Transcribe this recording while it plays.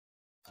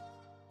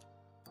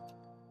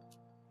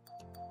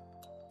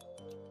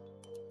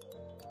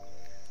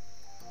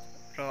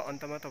र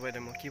अन्तमा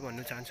तपाईहरुलाई म के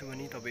भन्न चाहन्छु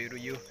भने तपाईहरु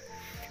यो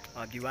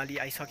दिवाली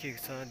आइसकेको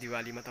छ।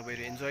 दिवालीमा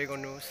तपाईहरु इन्जोय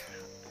गर्नुहोस्,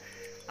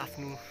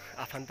 आफ्नो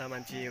आफन्त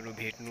मान्छेहरु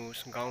भेट्नुहोस्,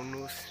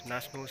 गाउनुहोस्,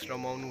 नाच्नुहोस्,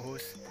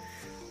 रमाउनुहोस्,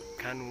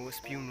 खानुहोस्,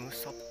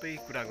 पिउनुहोस्, सबै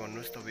कुरा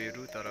गर्नुहोस्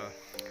तपाईहरु। तर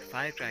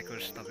फायर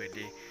क्र्याकर्स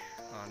तपाईहरुले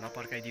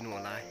नपर्काइदिनु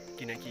होला,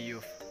 किनकि यो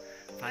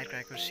फायर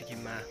क्र्याकर्स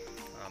सिक्किममा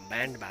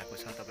ब्यान्ड भएको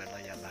छ,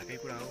 तपाईहरुलाई याद भएकै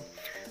कुरा हो।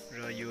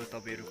 र यो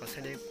तपाईहरु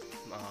कसैले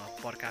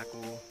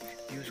पर्काको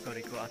युज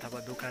गरेको अथवा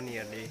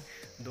दोकानीहरुले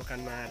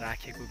दोकानमा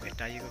राखेको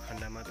भेटाइएको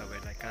खण्डमा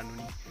तपाईहरुलाई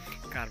कानुनी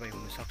कारबाही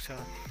हुन सक्छ।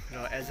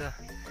 र एज अ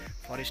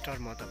फरेस्टर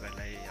म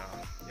तपाईहरुलाई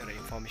एउटा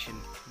इन्फर्मेसन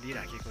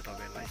दिइराखेको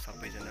तपाईहरुलाई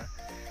सबैजना,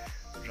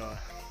 र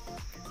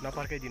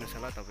नपर्काइदिनुस्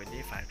होला तपाईले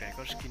फायर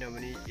क्र्याकर्स,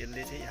 किनभने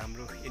यसले चाहिँ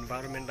हाम्रो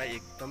इन्भाइरोमेन्टलाई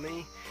एकदमै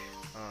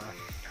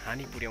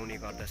हानि पुर्याउने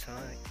गर्दछ।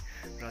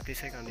 र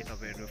त्यसैकारणले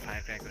तपाईहरु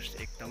फायर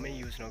क्र्याकर्स एकदमै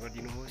युज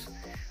नगरिदिनुहोस्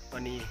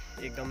अनि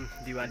एकदम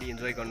दिवाली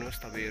इन्जोय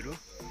गर्नुहोस् तपाईहरु।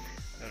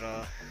 र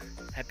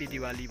ह्याप्पी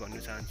दिवाली भन्नु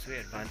चाहन्छु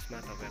एडभान्समा,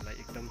 तपाईहरुलाई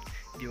एकदम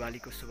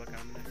दिवालीको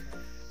शुभकामना।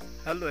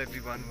 Hello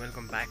everyone,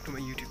 welcome back to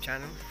my YouTube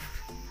channel.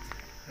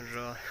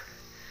 र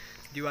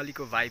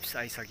दिवालीको भाइब्स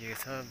आइसकेको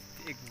छ,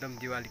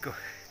 एकदम दिवालीको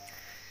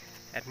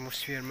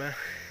एटमोस्फियरमा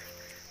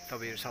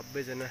तपाईहरु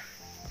सबैजना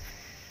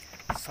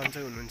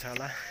सन्चै हुनुहुन्छ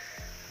होला।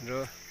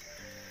 र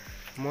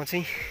म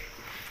चाहिँ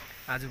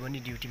आज पनि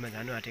ड्युटीमा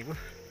जानु आँटेको,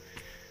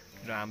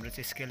 र हाम्रो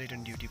चाहिँ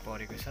स्केलेटन ड्युटी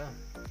परेको छ।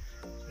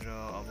 र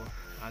अब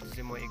आज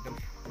चाहिँ म एकदम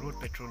रोड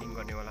पेट्रोलिङ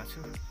गर्नेवाला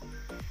छु।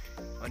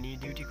 अनि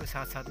ड्युटीको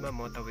साथसाथमा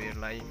म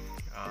तपाईहरुलाई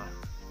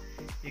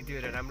एक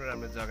दुईवटा राम्रो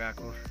राम्रो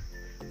जग्गाको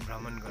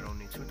भ्रमण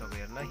गराउने छु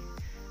तपाईहरुलाई,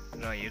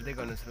 र हेर्दै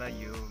गर्नुहोस् होला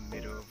यो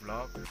मेरो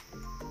भ्लग।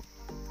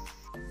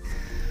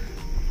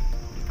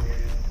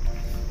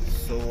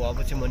 सो अब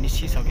चाहिँ म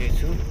निस्किसकेको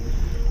छु,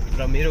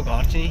 र मेरो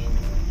घर चाहिँ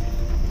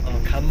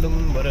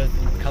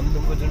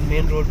खामदोङको जुन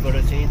मेन रोडबाट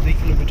चाहिँ 2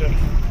 किलोमिटर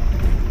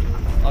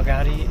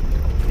अगाडि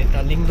यता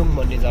लिङदोङ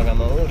भन्ने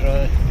जग्गामा हो। र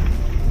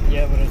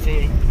यहाँबाट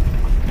चाहिँ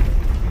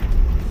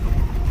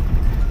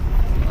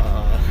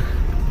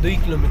 2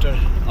 किलोमिटर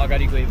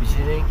अगाडि गएपछि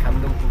चाहिँ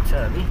खामदोङ पुग्छ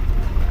हामी।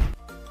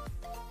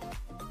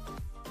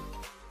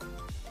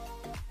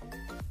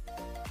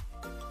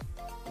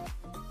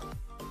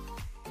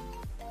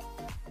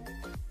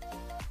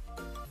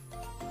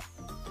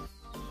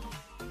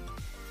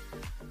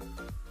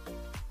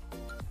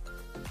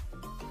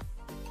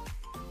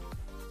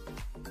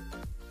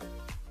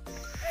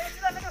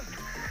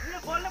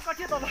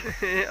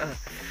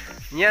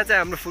 यहाँ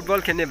चाहिँ हाम्रो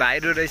फुटबल खेल्ने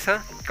भाइहरू रहेछ।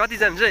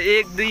 कतिजना छ?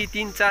 1 2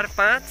 3 4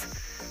 5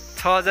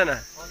 6 जना।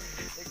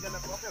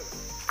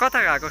 कता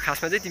गएको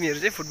खासमा चाहिँ तिमीहरू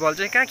चाहिँ फुटबल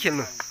चाहिँ कहाँ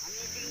खेल्नु?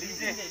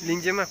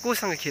 लिङ्जेमा।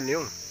 कोसँग खेल्ने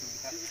हो?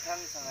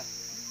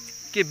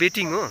 के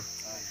बेटिङ हो?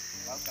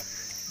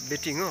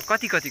 बेटिङ हो?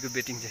 कतिको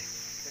बेटिङ चाहिँ?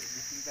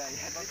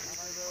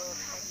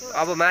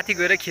 अब माथि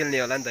गएर खेल्ने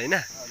होला नि त हैन?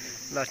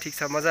 ल ठिक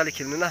छ, मजाले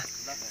खेल्नु ल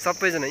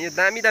सबैजना। यो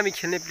दामी दामी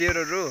खेल्ने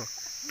प्लेयरहरू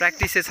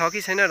प्र्याक्टिस चाहिँ छ कि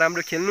छैन?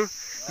 राम्रो खेल्नु।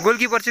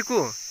 गोलकिपर चाहिँ को?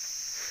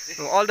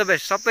 अल द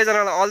बेस्ट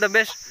सबैजनालाई, अल द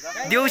बेस्ट।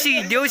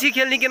 देउसी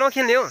खेल्ने कि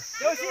नखेल्ने हो?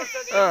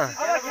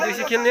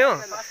 देउसी खेल्ने हो?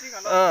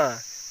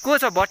 को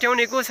छ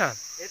भट्याउने? को छ?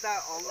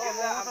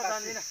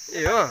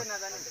 ए हो?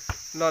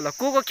 ल ल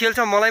को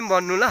खेल्छ मलाई पनि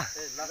भन्नु ल,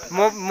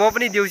 म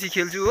पनि देउसी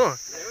खेल्छु हो।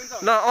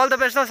 ल अल द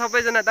बेस्ट ल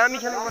सबैजना, दामी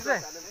खेल्नुपर्छ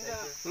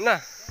ल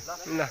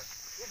ल।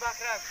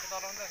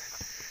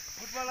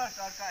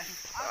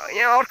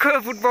 यहाँ अर्को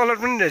फुटबलर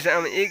पनि रहेछ।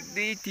 1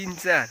 2 3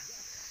 4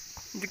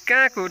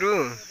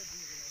 कहाँकोहरू?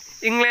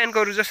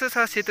 इङ्ल्यान्डकोहरू जस्तो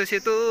छ, सेतो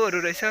सेतोहरू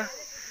रहेछ।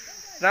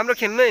 राम्रो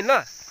खेल्नु है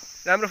ल,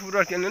 राम्रो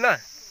फुटबल खेल्नु ल।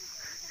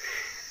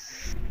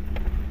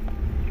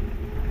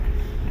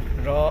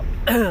 र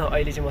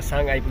अहिले चाहिँ म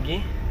साङ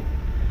आइपुगेँ।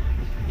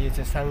 यो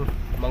चाहिँ साङ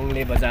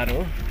मङ्ले बजार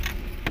हो।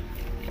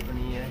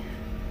 अनि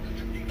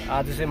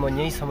आज चाहिँ म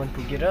यहीँसम्म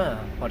पुगेर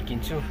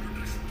फर्किन्छु।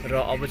 र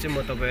अब चाहिँ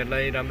म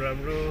तपाईहरुलाई राम्रो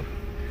राम्रो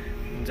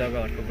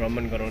जग्गाहरूको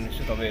भ्रमण गराउने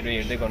छु। तपाईहरु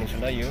हेर्दै गर्नुहोस्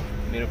होला यो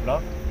मेरो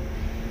भ्लग।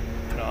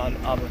 र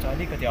अब चाहिँ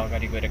अलिकति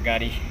अगाडि गएर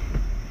गाडी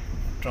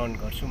टर्न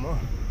गर्छु म।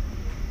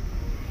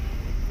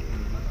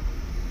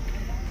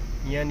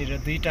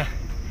 यहाँनिर 2टा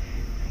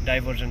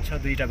डाइभर्जन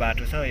छ, 2टा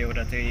बाटो छ।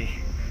 एउटा चाहिँ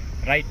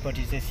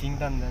राइटपट्टि चाहिँ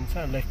सिङताम जान्छ,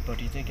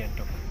 लेफ्टपट्टि चाहिँ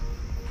गान्तोक।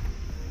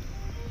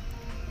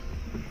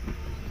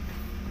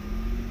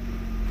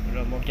 र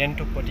म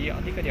गान्तोकपट्टि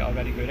अलिकति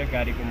अगाडि गएर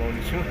गाडी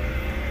घुमाउने छु।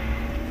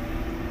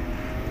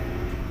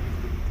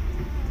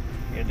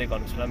 हेर्दै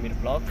गर्नुहोस् होला मेरो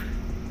भ्लग।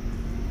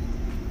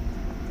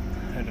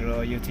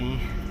 र यो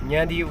चाहिँ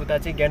यहाँदेखि उता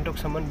चाहिँ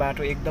गान्तोकसम्म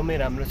बाटो एकदमै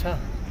राम्रो छ।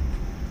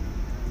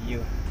 यो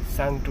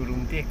साङ टु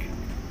रुम्तेक।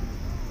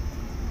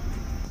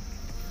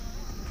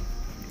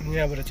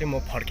 यहाँबाट चाहिँ म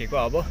फर्केको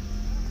अब।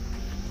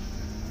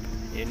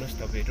 हेर्नुहोस्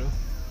तपाईहरु,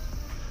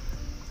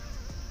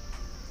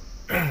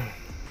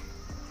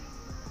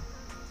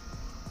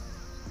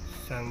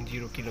 साङ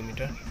 0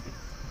 किलोमिटर।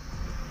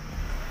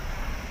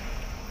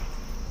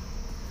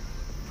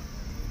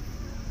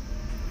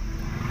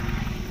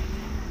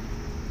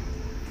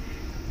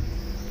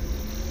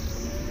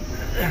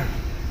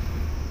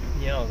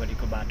 यहाँ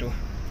अगाडिको बाटो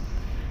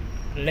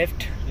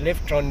लेफ्ट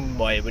टर्न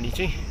भयो भने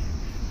चाहिँ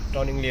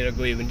टर्निङ लिएर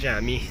गयो भने चाहिँ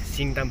हामी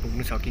सिङताम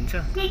पुग्नु सकिन्छ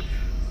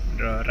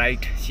र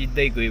राइट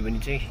सिधै गयो भने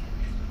चाहिँ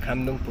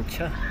खामदोङ पुग्छ।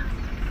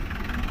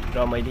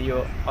 र मैले यो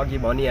अघि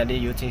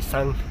भनिहालेँ यो चाहिँ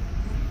साङ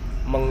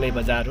मङ्ले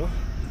बजार हो।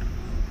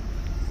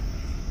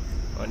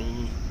 अनि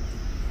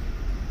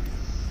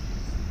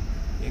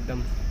एकदम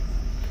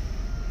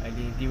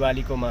अहिले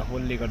दिवालीको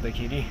माहौलले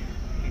गर्दाखेरि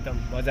एकदम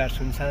बजार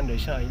सुनसान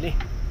रहेछ। अहिले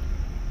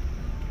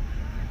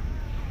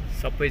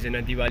सबैजना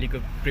दिवालीको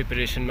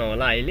प्रिपरेसनमा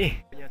होला। अहिले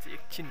यहाँ चाहिँ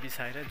एकछिन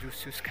बिसाएर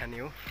जुस खाने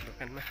हो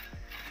दोकानमा,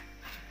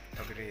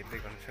 तपाईँले हेर्दै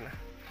गर्नुहोस् होला।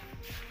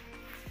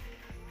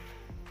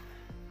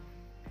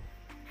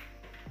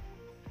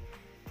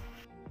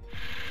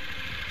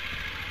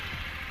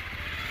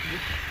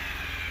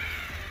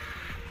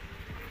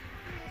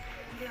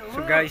 सो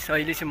गाइस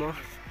अहिले चाहिँ म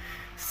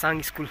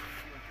साङ स्कुल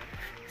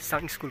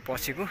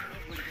पसेको।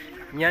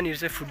 यहाँनिर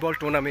चाहिँ फुटबल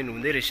टुर्नामेन्ट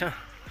हुँदै रहेछ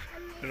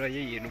र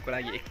यही हेर्नुको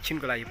लागि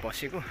एकछिनको लागि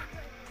पसेको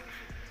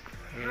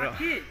र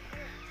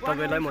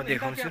तपाईलाई म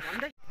देखाउँछु।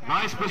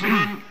 Vice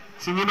president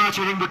सिङ्गिमा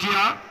Tshering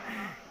Bhutia,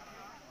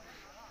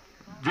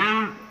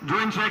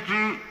 joint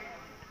secretary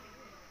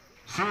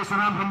Shri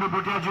Suram खण्डु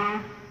भुटियाज्यू,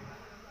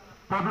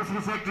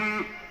 publicity secretary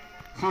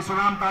Shri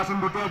Suram तासिम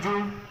भुटियाज्यू,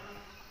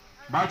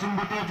 Baichung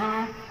भुटियाज्यू,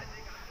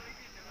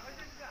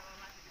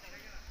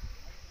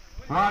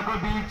 उहाँको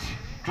बीच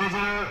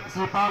ट्रेजरर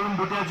श्री पालुङ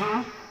भुटियाज्यू,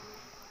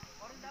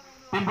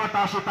 पिम्पा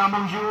तासी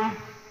तामाङज्यू।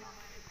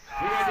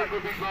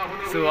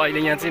 सो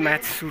अहिले यहाँ चाहिँ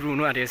म्याच सुरु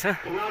हुनु आँटेको छ।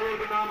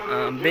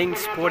 बेङ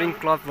स्पोर्टिङ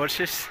क्लब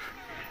भर्सेस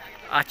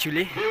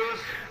आचुले,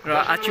 र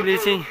आचुले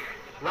चाहिँ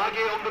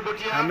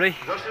हाम्रै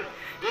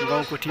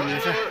गाउँको टिम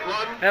रहेछ।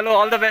 हेलो,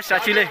 अल द बेस्ट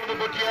आचुले,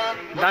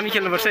 दामी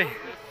खेल्नुपर्छ है।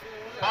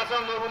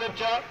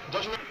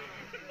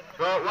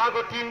 र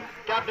उहाँको टिम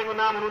क्याप्टेनको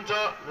नाम हुनुहुन्छ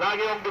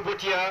लागे अङ्दु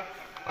भुटिया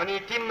अनि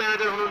टिम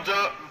म्यानेजर हुनुहुन्छ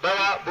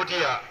दवा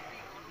भुटिया।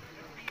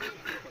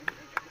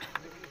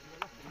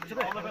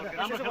 जस्ट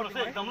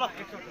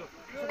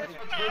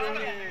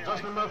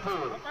नम्बर 4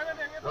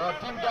 र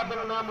टिम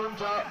क्याप्टेनको नाम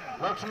हुनुहुन्छ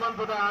लक्ष्मण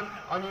प्रधान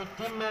अनि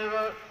टिम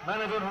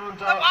म्यानेजर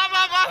हुनुहुन्छ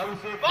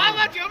अभिषेक।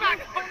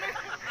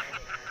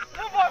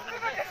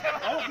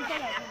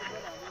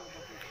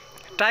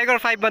 टाइगर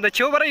 5 मा त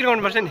छेउबाट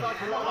हिर्काउनुपर्छ नि।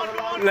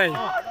 ल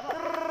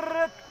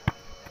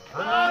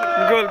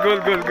goal goal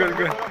goal goal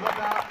goal.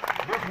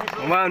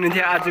 उहाँ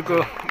हुनुहुन्थ्यो आजको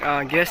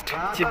गेस्ट,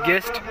 चिफ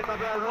गेस्ट,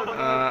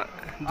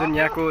 जुन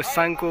यहाँको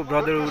साङको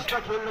ब्रदरहुड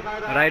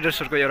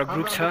राइडर्सहरूको एउटा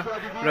ग्रुप छ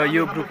र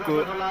यो ग्रुपको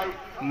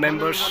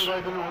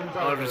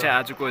मेम्बर्सहरू चाहिँ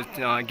आजको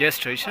गेस्ट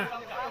रहेछ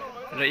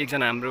र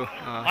एकजना हाम्रो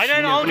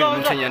सिनियर पनि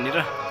हुनुहुन्छ यहाँनिर।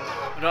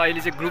 र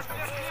अहिले चाहिँ ग्रुप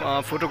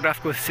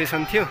फोटोग्राफको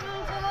सेसन थियो।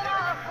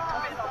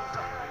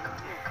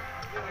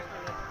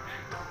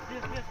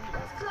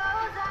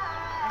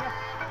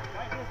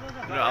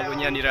 र अब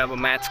यहाँनिर अब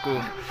म्याचको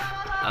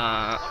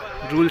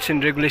रुल्स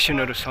एन्ड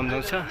रेगुलेसनहरू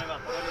सम्झाउँछ।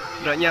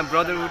 र यहाँ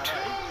ब्रदरहुड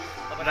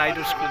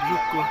राइडर्सको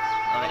ग्रुपको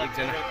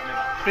एकजना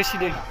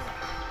प्रेसिडेन्ट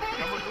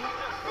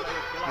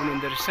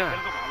हुनुहुँदो रहेछ र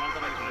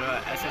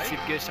एज अ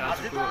चिफ गेस्ट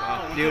आजको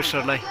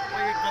प्लेयर्सहरूलाई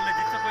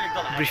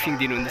ब्रिफिङ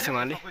दिनुहुँदैछ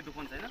उहाँले।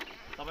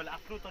 तपाईँले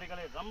आफ्नो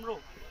तरिकाले राम्रो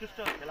उत्कृष्ट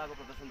खेलाको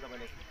प्रदर्शन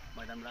तपाईँले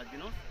मैदानमा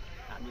राखिदिनुहोस्।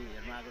 हामी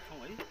हेर्न आएको छौँ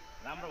है,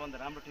 राम्रोभन्दा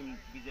राम्रो टिम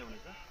विजय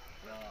हुनेछ र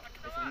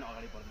यसरी नै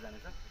अगाडि बढ्दै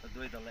जानेछ र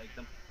दुवै दललाई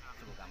एकदम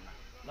शुभकामना।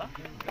 ल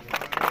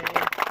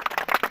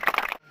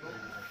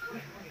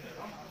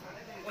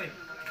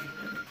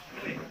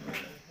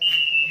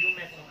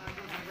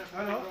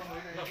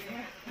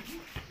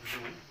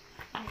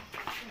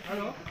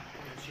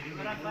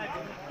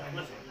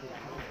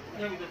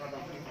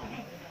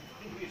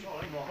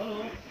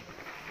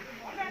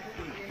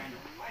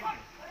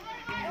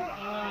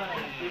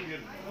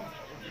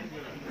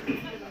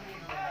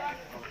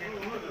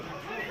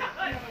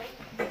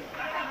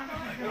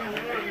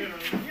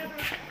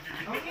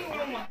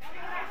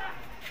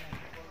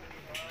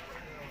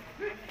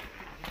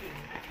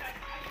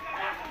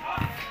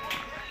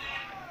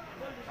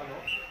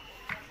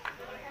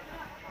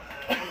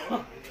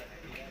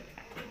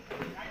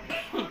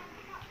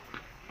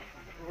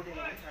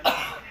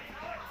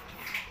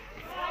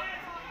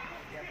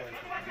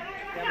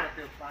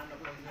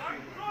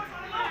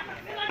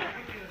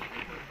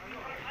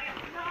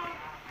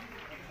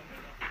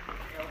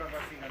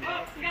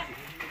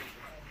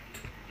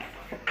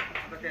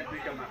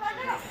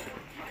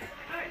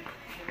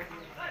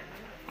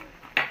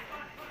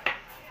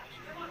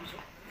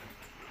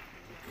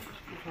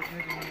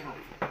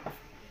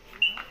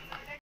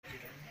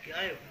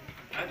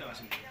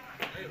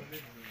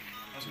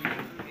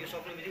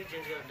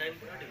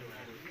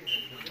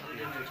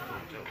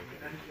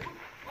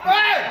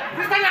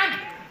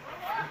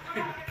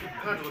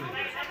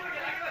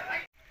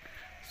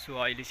सो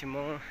अहिले चाहिँ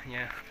म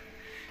यहाँ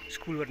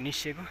स्कुलबाट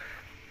निस्केको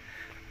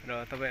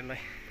र तपाईहरुलाई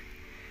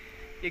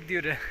एक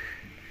दुईवटा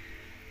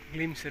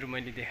ग्लिम्सहरु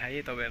मैले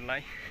देखाएँ।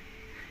 तपाईहरुलाई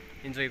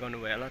इन्जोय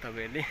गर्नुभयो होला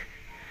तपाईहरुले।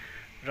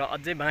 र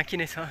अझै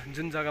बाँकी नै छ,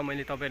 जुन जग्गा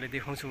मैले तपाईहरुलाई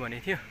देखाउँछु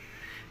भनेको थियो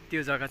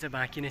त्यो जग्गा चाहिँ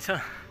बाँकी नै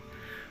छ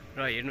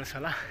र हेर्नुस्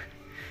होला।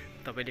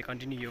 तपाईले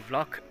कन्टिन्यू यो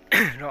भ्लग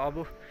र अब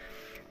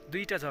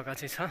दुईटा जग्गा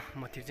चाहिँ छ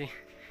म त्यो चाहिँ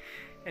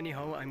any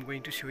how I am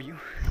going to so you.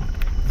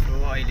 So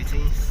अहिले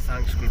चाहिँ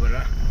साङ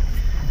स्कुलबाट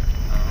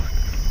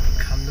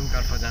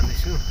खामदुङतर्फ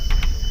जाँदैछु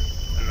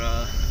र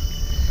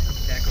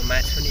त्यहाँको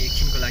म्याच पनि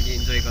एकछिनको लागि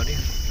इन्जोय गऱ्यो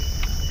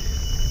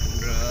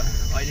र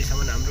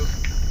अहिलेसम्म हाम्रो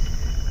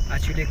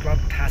एक्चुअली क्लब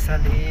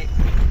ठासाले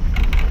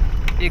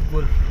 1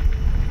 गोल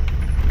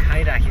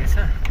खाइराखेको छ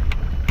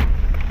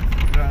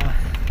र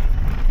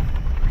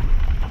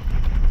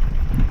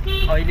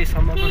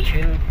अहिलेसम्मको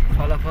खेल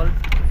फलाफल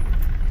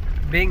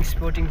बेङ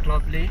स्पोर्टिङ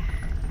क्लबले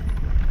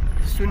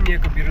 0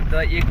 को विरुद्ध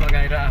 1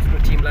 लगाएर आफ्नो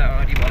टिमलाई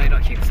अगाडि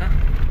बढाइराखेको छ।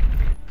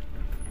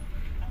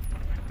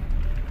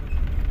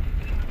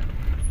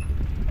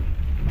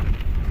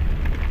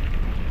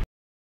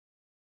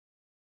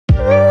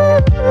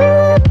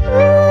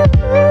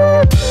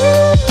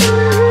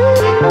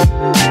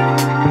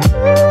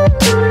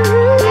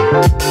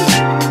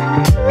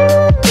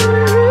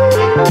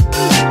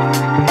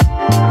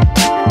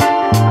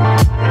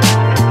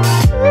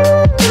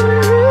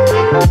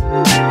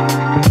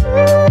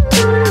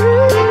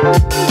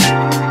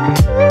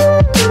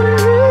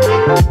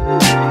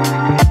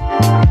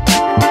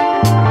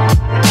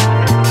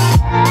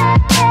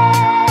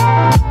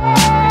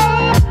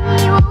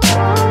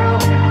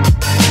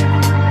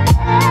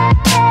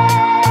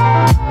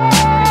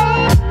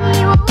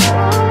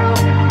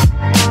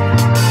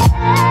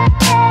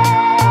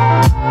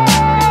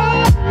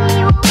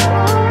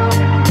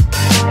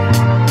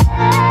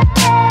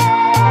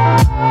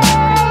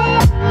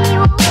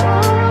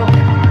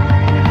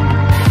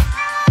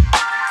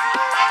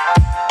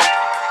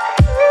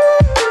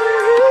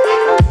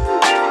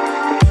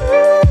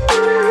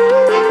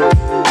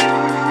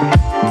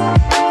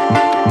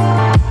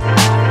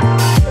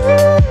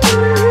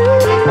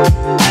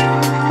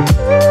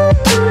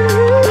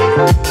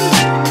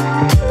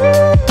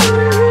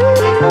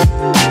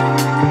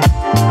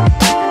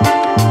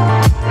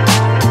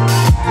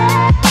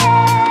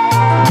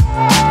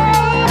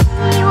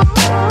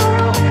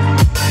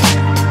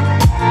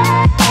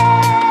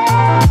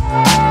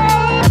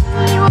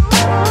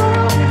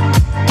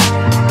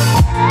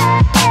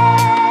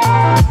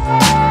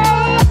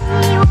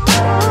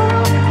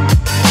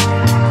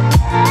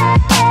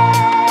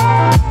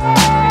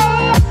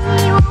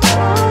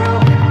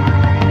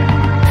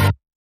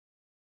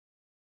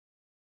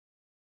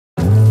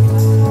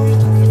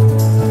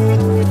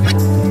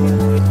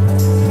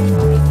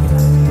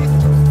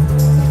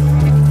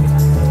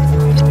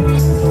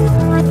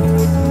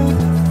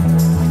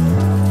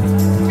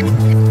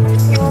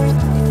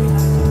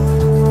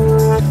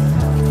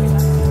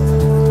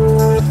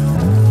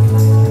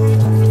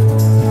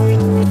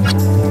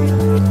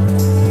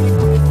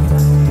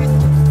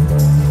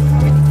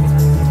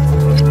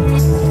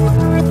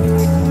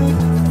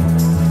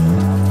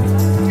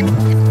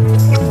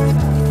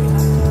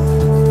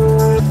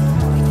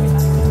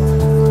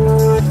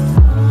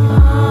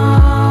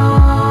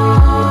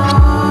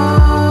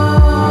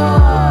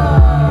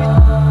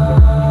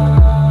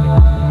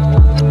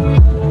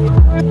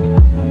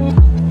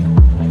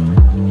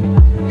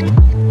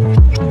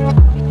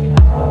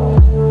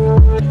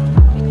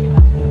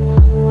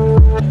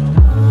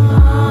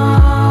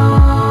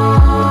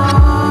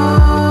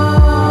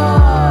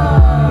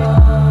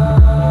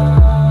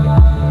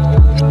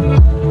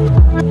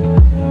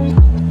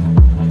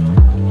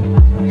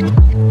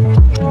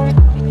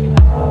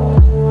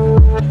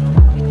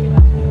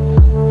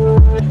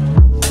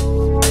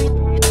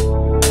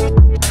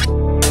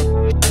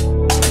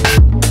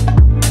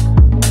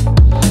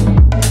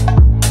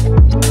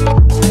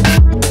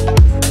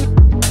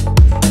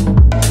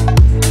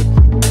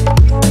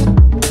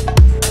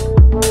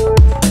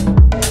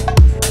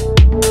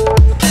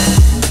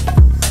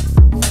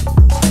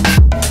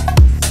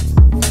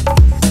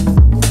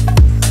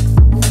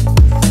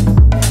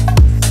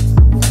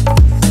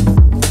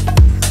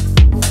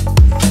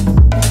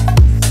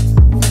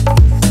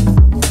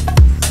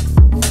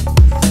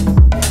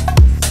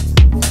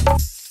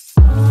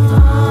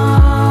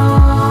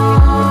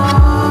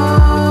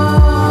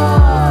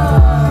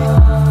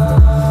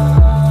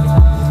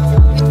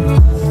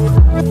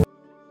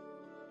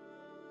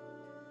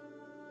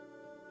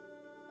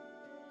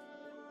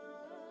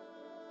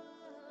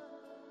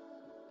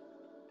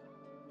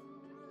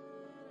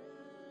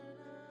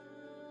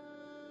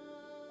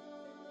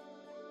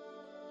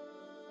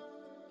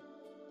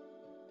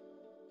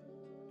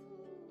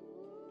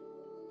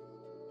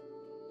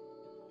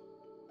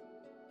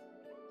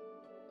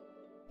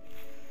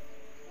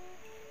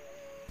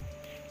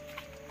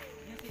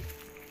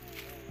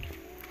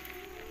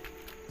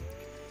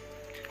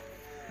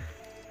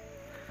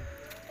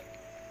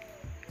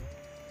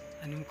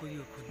 अनि उनको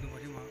यो खोज्नु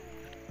पर्यो म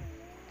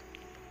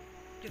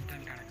के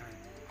टाढा टाढा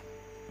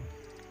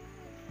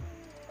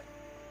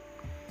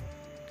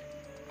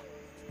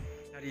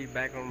अगाडि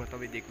ब्याकग्राउन्डमा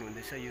तपाईँ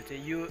देख्नुहुँदैछ यो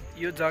चाहिँ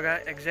यो जग्गा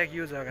एक्ज्याक्ट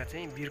यो जग्गा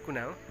चाहिँ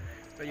बिर्कुना हो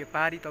र यो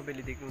पारी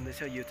तपाईँले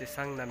देख्नुहुँदैछ यो चाहिँ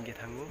साङ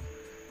नामगेथाङ हो।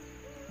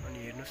 अनि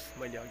हेर्नुहोस्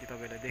मैले अघि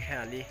तपाईँलाई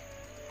देखाइहालेँ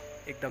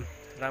एकदम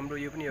राम्रो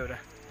यो पनि एउटा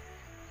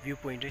भ्यू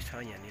पोइन्टै छ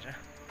यहाँनिर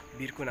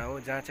बिरकुना हो,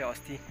 जहाँ चाहिँ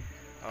अस्ति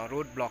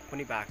रोड ब्लक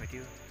पनि भएको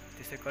थियो।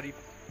 त्यसै करिब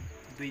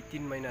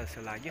 2-3 महिना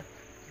जस्तो लाग्यो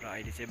र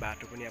अहिले चाहिँ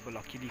बाटो पनि अब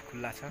लकिली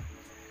खुल्ला छ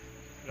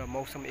र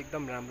मौसम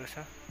एकदम राम्रो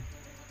छ।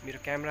 मेरो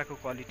क्यामेराको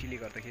क्वालिटीले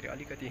गर्दाखेरि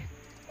अलिकति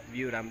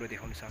भ्यू राम्रो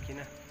देखाउन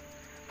सकिनँ,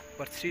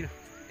 बट स्टिल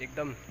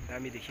एकदम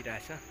दामी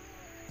देखिरहेछ।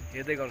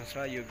 हेर्दै गर्नुहोस् र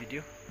यो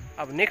भिडियो।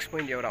 अब नेक्स्ट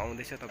पोइन्ट एउटा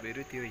आउँदैछ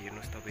तपाईँहरू, त्यो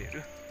हेर्नुहोस्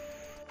तपाईँहरू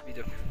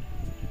भिडियो।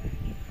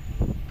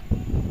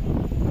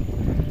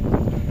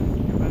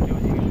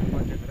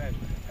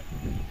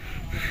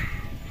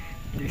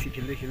 देसी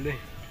खेल्दै खेल्दै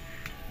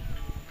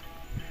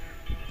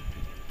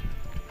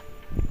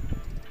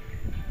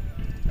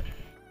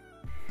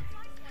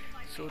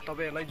सो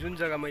तपाईँहरूलाई जुन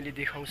जग्गा मैले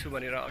देखाउँछु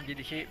भनेर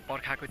अघिदेखि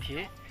पर्खाएको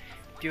थिएँ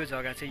त्यो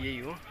जग्गा चाहिँ यही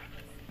हो,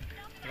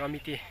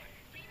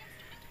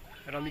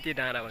 रमिते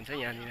डाँडा भन्छ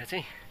यहाँनिर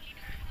चाहिँ।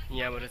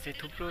 यहाँबाट चाहिँ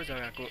थुप्रो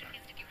जग्गाको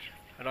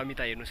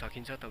रमिता हेर्नु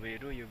सकिन्छ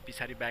तपाईँहरू। यो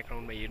पछाडि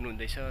ब्याकग्राउन्डमा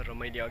हेर्नुहुँदैछ र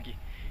मैले अघि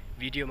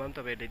भिडियोमा पनि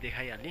तपाईँहरूले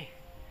देखाइहालेँ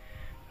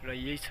र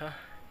यही छ।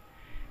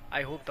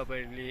 आई होप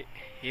तपाईँहरूले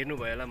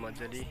हेर्नुभयो होला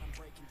मजाले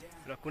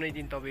र कुनै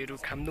दिन तपाईँहरू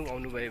खामदुङ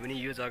आउनुभयो भने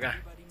यो जग्गा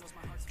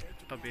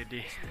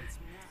तपाईँहरूले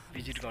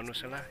भिजिट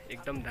गर्नुहोस् होला।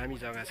 एकदम दामी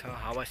जग्गा छ,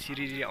 हावा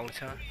सिरिरी आउँछ।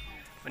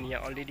 अनि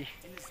यहाँ अलरेडी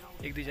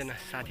 1-2 जना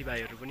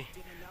साथीभाइहरू पनि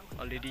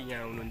अलरेडी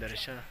यहाँ आउनुहुँदो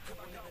रहेछ,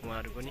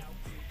 उहाँहरू पनि।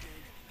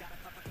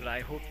 र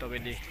आई होप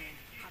तपाईँले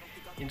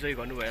इन्जोय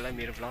गर्नुभयो होला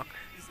मेरो भ्लग।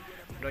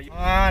 र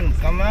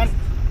कमान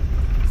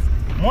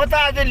म त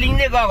आज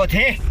लिङ्गे गएको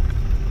थिएँ,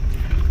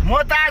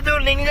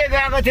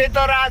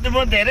 तर आज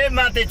म धेरै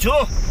माथि छु।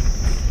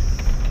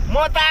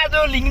 म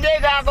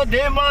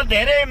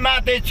धेरै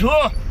माथि छु।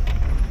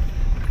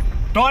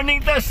 टर्निङ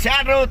त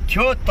साह्रो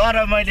थियो तर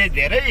मैले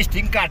धेरै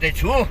स्टिङ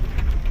काटेछु।